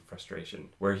find frustration.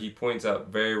 Where he points out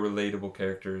very relatable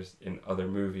characters in other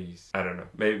movies. I don't know.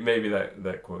 Maybe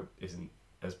that quote isn't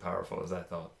as powerful as I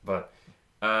thought. But,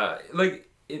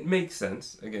 it makes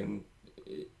sense. Again,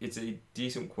 it's a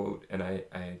decent quote, and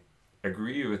I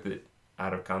agree with it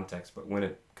out of context. But when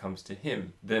it comes to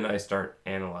him, then I start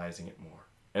analyzing it more.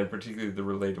 And particularly the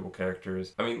relatable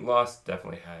characters. I mean, Lost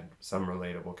definitely had some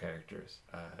relatable characters,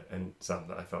 and some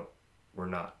that I felt were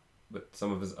not. But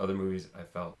some of his other movies I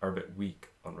felt are a bit weak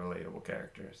on relatable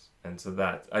characters. And so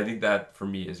I think that for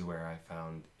me is where I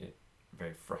found it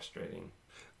very frustrating.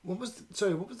 What was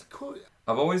the quote?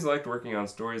 I've always liked working on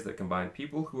stories that combine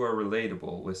people who are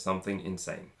relatable with something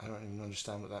insane. I don't even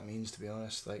understand what that means, to be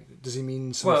honest. Like, does he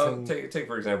mean something? Well, take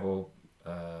for example,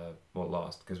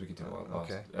 Lost, because we could talk about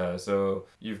Lost. Okay. So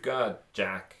you've got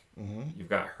Jack, Mm-hmm. you've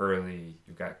got Hurley,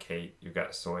 you've got Kate, you've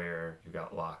got Sawyer, you've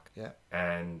got Locke. Yeah.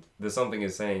 And the something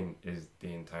insane is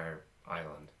the entire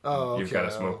island. Oh, okay. You've got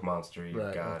a smoke monster, you've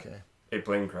Right, got okay. a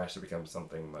plane crash that becomes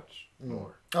something much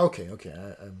more. Okay.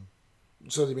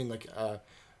 So they mean like a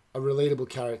relatable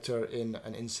character in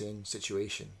an insane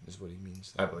situation is what he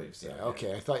means. I believe so. Yeah,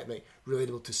 okay. I thought like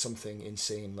relatable to something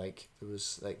insane, like there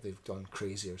was like they've gone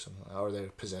crazy or something, or they're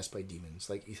possessed by demons,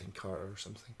 like Ethan Carter or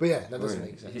something. But yeah, that doesn't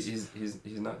make sense.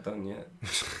 He's not done yet.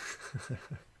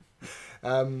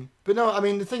 But no, I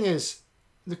mean the thing is,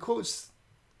 the quotes,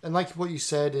 and like what you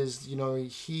said is,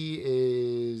 he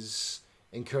is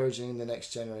encouraging the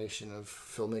next generation of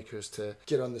filmmakers to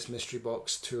get on this mystery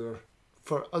box tour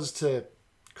for us to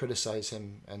criticize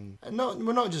him, and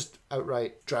we're not just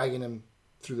outright dragging him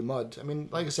through the mud. I mean,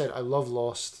 like I said, I love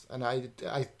Lost, and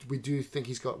we do think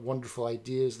he's got wonderful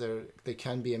ideas. They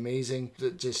can be amazing.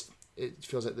 It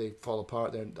feels like they fall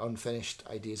apart. They're unfinished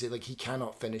ideas. He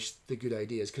cannot finish the good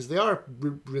ideas because they are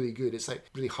really good. It's like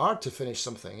really hard to finish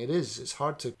something. It is. It's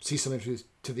hard to see something through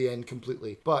to the end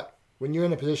completely. But when you're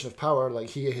in a position of power like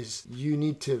he is, you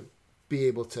need to be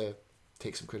able to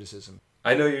take some criticism.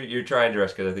 I know you're trying to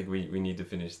rush because I think we need to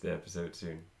finish the episode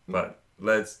soon. But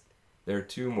there are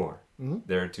two more. Mm-hmm.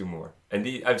 There are two more. And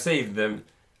I've saved them.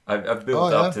 I've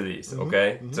built up to these,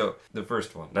 okay? Mm-hmm. So the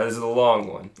first one. Now this is a long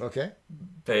one. Okay.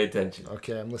 Pay attention.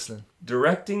 Okay, I'm listening.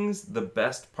 Directing's the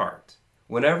best part.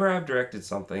 Whenever I've directed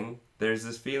something, there's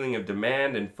this feeling of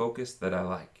demand and focus that I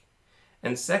like.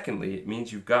 And secondly, it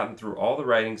means you've gotten through all the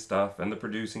writing stuff and the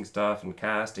producing stuff and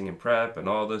casting and prep and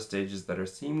all those stages that are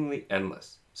seemingly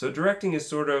endless. So directing is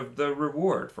sort of the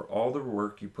reward for all the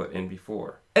work you put in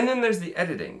before. And then there's the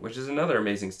editing, which is another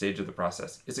amazing stage of the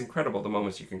process. It's incredible the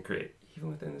moments you can create. Even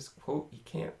within this quote, you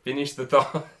can't finish the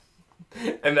thought.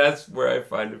 And that's where I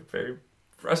find it very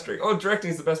frustrating. Oh,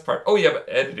 directing is the best part. Oh yeah, but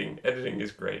editing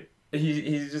is great.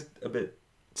 He's just a bit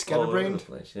scatterbrained. All over the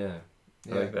place. Yeah.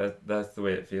 Like that's the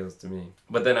way it feels to me.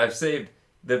 But then I've saved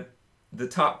the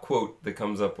top quote that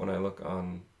comes up when I look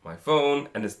on my phone,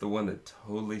 and it's the one that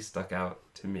totally stuck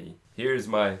out to me. Here's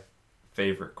my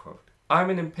favorite quote. I'm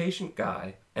an impatient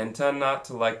guy and tend not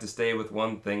to like to stay with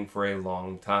one thing for a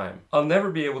long time. I'll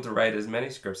never be able to write as many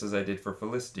scripts as I did for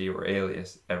Felicity or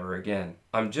Alias ever again.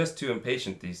 I'm just too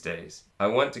impatient these days. I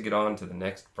want to get on to the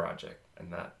next project.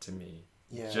 And that, to me,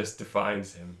 just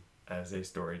defines him as a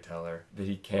storyteller. That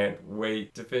he can't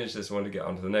wait to finish this one to get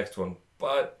on to the next one.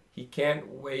 But he can't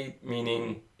wait,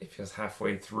 meaning if he's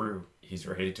halfway through, he's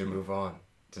ready to move on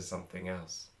to something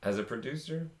else. As a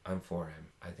producer, I'm for him.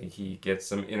 I think he gets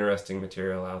some interesting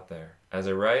material out there. As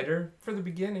a writer, for the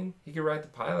beginning, he could write the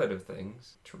pilot of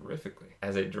things terrifically.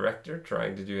 As a director,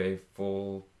 trying to do a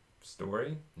full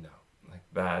story, no. Like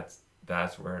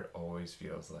that's where it always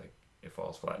feels like it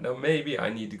falls flat. Now, maybe I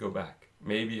need to go back.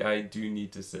 Maybe I do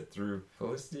need to sit through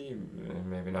Felicity,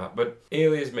 maybe not. But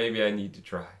Alias, maybe I need to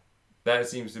try. That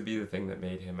seems to be the thing that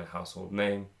made him a household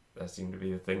name. That seemed to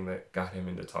be the thing that got him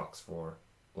into talks for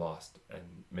Lost and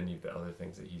many of the other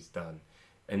things that he's done.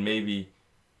 And maybe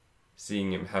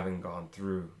seeing him having gone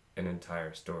through an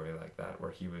entire story like that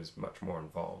where he was much more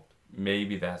involved,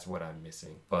 maybe that's what I'm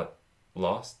missing. But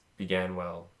Lost began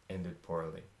well, ended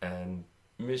poorly. And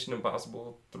Mission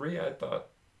Impossible 3, I thought,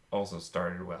 also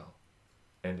started well,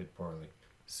 ended poorly.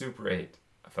 Super 8,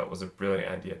 I felt was a brilliant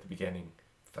idea at the beginning,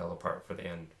 fell apart for the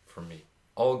end for me.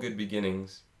 All good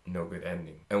beginnings, no good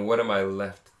ending. And what am I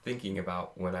left thinking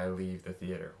about when I leave the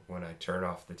theater, when I turn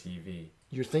off the TV?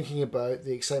 You're thinking about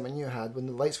the excitement you had when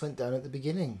the lights went down at the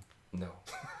beginning. No.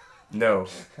 No.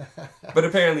 But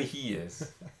apparently he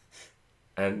is.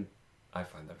 And I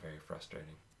find that very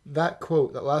frustrating. That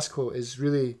quote, that last quote, is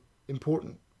really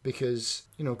important because,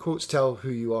 you know, quotes tell who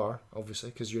you are,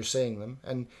 obviously, because you're saying them.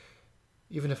 And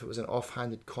even if it was an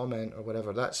offhanded comment or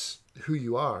whatever, that's who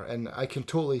you are. And I can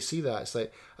totally see that. It's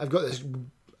like, I've got this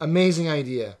amazing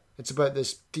idea. It's about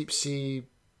this deep sea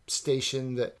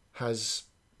station that has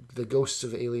the ghosts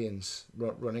of aliens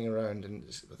running around. And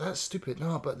that's stupid.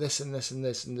 No, but this and this and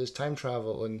this. And there's time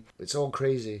travel. And it's all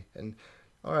crazy. And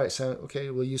all right, so, okay,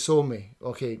 well, you sold me.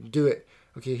 Okay, do it.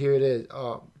 Okay, here it is.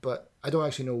 Oh, but I don't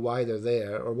actually know why they're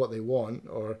there or what they want,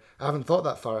 or I haven't thought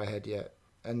that far ahead yet.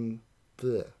 And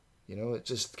bleh, you know, it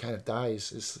just kind of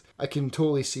dies. I can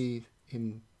totally see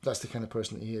him. That's the kind of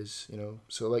person that he is, you know.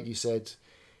 So like you said,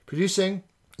 producing,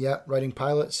 yeah, writing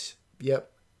pilots,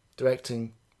 yep,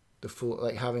 directing the full,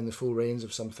 like having the full reins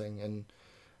of something and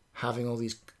having all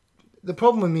these. The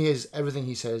problem with me is everything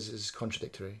he says is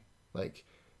contradictory. Like,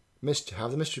 have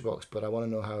the mystery box, but I want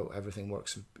to know how everything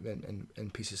works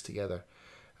in pieces together.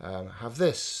 Have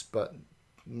this, but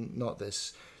not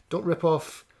this. Don't rip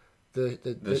off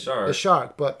the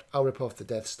shark, but I'll rip off the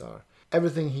Death Star.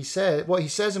 Everything he said, what he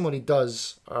says and what he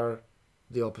does are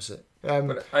the opposite.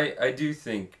 But I do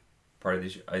think part of the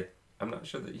issue, I'm not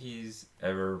sure that he's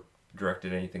ever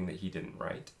directed anything that he didn't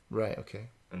write. Right, okay.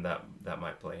 And that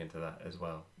might play into that as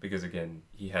well. Because again,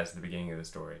 he has the beginning of the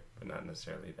story, but not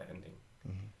necessarily the ending.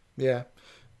 Mm-hmm. Yeah.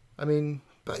 I mean,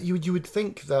 but you would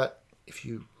think that if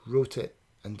you wrote it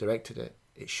and directed it,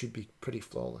 it should be pretty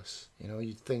flawless. You know,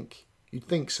 you'd think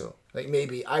so. Like,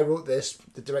 maybe I wrote this,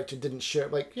 the director didn't share,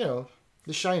 like, you know,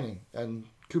 The Shining and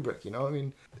Kubrick, you know? I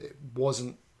mean, it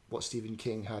wasn't what Stephen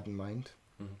King had in mind.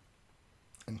 Mm-hmm.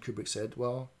 And Kubrick said,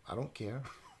 well, I don't care.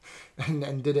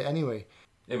 and did it anyway.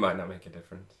 It might not make a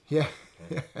difference. Yeah.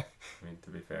 I mean, to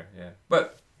be fair, yeah.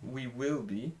 But we will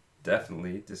be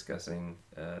definitely discussing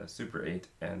Super 8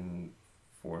 and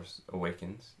Force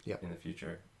Awakens in the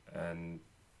future. And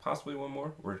possibly one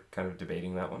more. We're kind of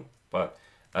debating that one. But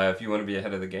if you want to be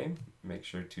ahead of the game, make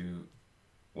sure to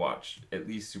watch at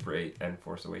least Super 8 and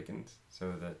Force Awakens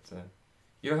so that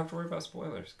you don't have to worry about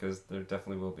spoilers, because there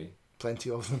definitely will be.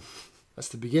 Plenty of them. That's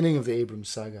the beginning of the Abrams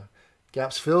saga.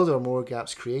 Gaps filled or more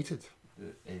gaps created.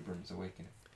 The Abrams Awakening.